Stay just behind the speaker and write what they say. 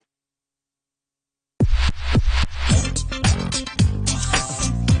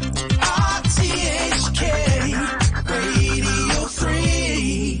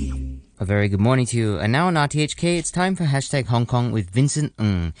very good morning to you. And now on RTHK, it's time for Hashtag Hong Kong with Vincent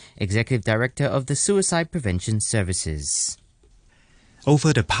Ng, Executive Director of the Suicide Prevention Services.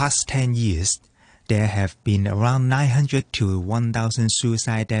 Over the past 10 years, there have been around 900 to 1,000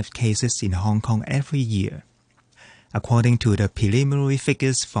 suicide death cases in Hong Kong every year. According to the preliminary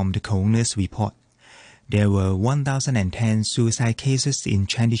figures from the coroner's report, there were 1,010 suicide cases in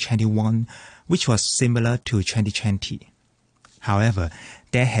 2021, which was similar to 2020. However,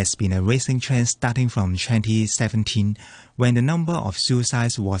 there has been a rising trend starting from 2017, when the number of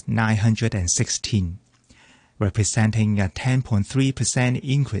suicides was 916, representing a 10.3%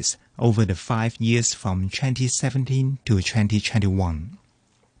 increase over the 5 years from 2017 to 2021.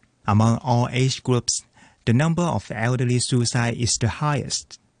 Among all age groups, the number of elderly suicide is the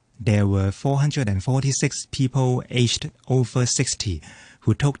highest. There were 446 people aged over 60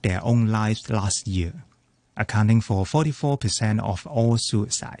 who took their own lives last year, accounting for 44% of all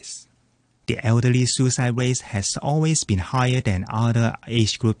suicides. The elderly suicide rate has always been higher than other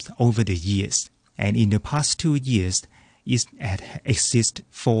age groups over the years, and in the past 2 years, it had exceeded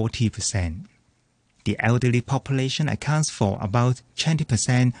 40%. The elderly population accounts for about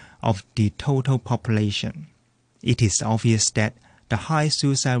 20% of the total population. It is obvious that the high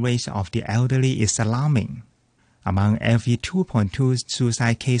suicide rate of the elderly is alarming. Among every 2.2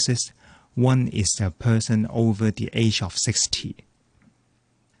 suicide cases, one is a person over the age of 60.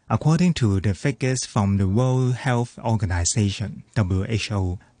 According to the figures from the World Health Organization,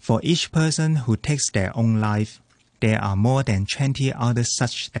 WHO, for each person who takes their own life, there are more than 20 other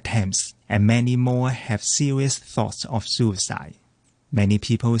such attempts, and many more have serious thoughts of suicide. Many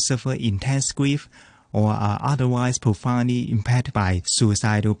people suffer intense grief or are otherwise profoundly impacted by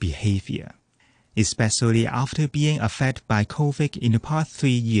suicidal behavior. Especially after being affected by COVID in the past 3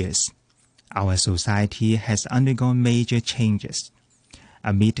 years, our society has undergone major changes.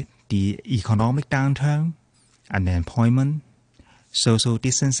 Amid the economic downturn, unemployment, social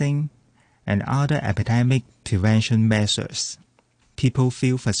distancing, and other epidemic prevention measures, people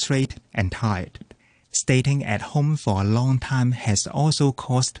feel frustrated and tired. Staying at home for a long time has also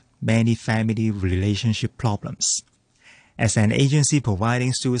caused many family relationship problems. As an agency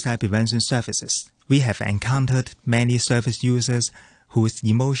providing suicide prevention services, we have encountered many service users whose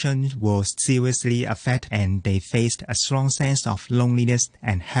emotions were seriously affected, and they faced a strong sense of loneliness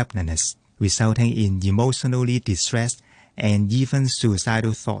and helplessness, resulting in emotionally distressed and even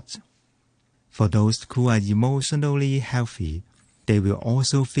suicidal thoughts. For those who are emotionally healthy, they will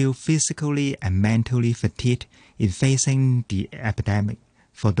also feel physically and mentally fatigued in facing the epidemic.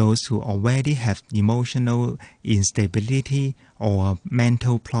 For those who already have emotional instability or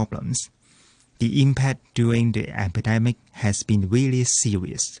mental problems, the impact during the epidemic has been really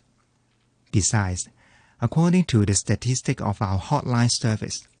serious. Besides, according to the statistic of our hotline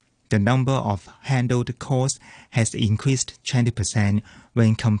service, the number of handled calls has increased 20%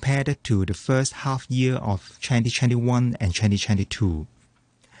 when compared to the first half year of 2021 and 2022.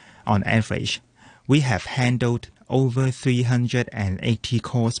 On average, we have handled over 380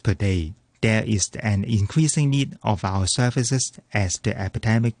 calls per day. There is an increasing need of our services as the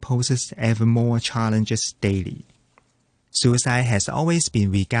epidemic poses ever more challenges daily. Suicide has always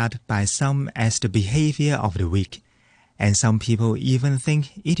been regarded by some as the behavior of the weak, and some people even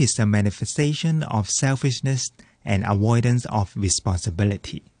think it is a manifestation of selfishness and avoidance of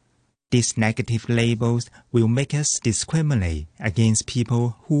responsibility. These negative labels will make us discriminate against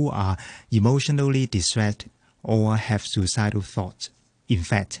people who are emotionally distressed or have suicidal thoughts. In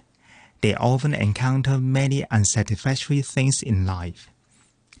fact, they often encounter many unsatisfactory things in life.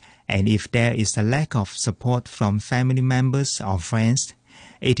 And if there is a lack of support from family members or friends,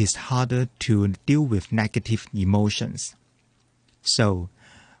 it is harder to deal with negative emotions. So,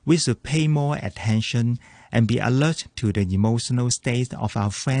 we should pay more attention and be alert to the emotional state of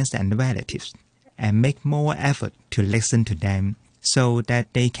our friends and relatives, and make more effort to listen to them so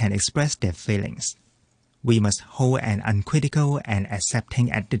that they can express their feelings. We must hold an uncritical and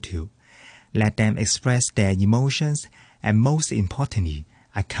accepting attitude. Let them express their emotions, and most importantly,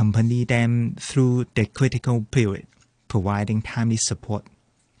 accompany them through the critical period, providing timely support.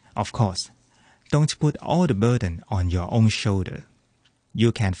 Of course, don't put all the burden on your own shoulder.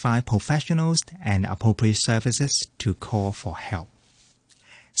 You can find professionals and appropriate services to call for help.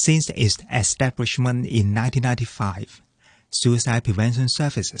 Since its establishment in 1995, Suicide Prevention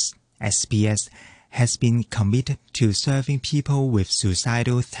Services, SPS, has been committed to serving people with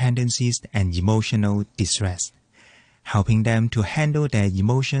suicidal tendencies and emotional distress, helping them to handle their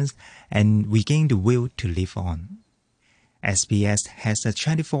emotions and regain the will to live on. SPS has a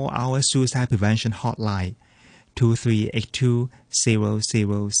 24-hour suicide prevention hotline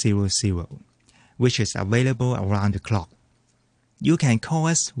 2382-0000, which is available around the clock. You can call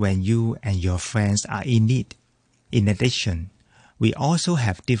us when you and your friends are in need. In addition, we also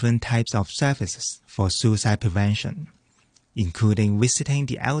have different types of services for suicide prevention, including visiting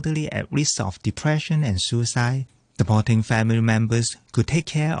the elderly at risk of depression and suicide, supporting family members who take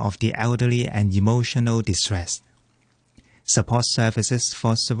care of the elderly and emotional distress, support services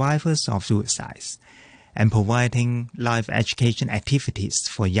for survivors of suicides, and providing life education activities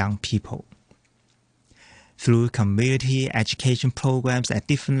for young people. Through community education programs at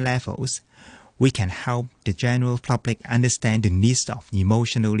different levels, we can help the general public understand the needs of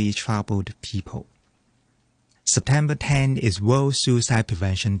emotionally troubled people. September 10 is World Suicide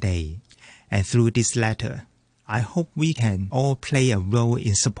Prevention Day, and through this letter, I hope we can all play a role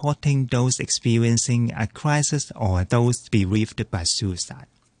in supporting those experiencing a crisis or those bereaved by suicide.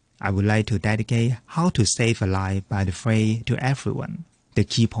 I would like to dedicate How to Save a Life by the Fray to everyone. The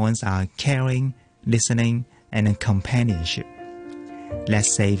key points are caring, listening, and companionship.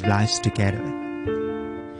 Let's save lives together.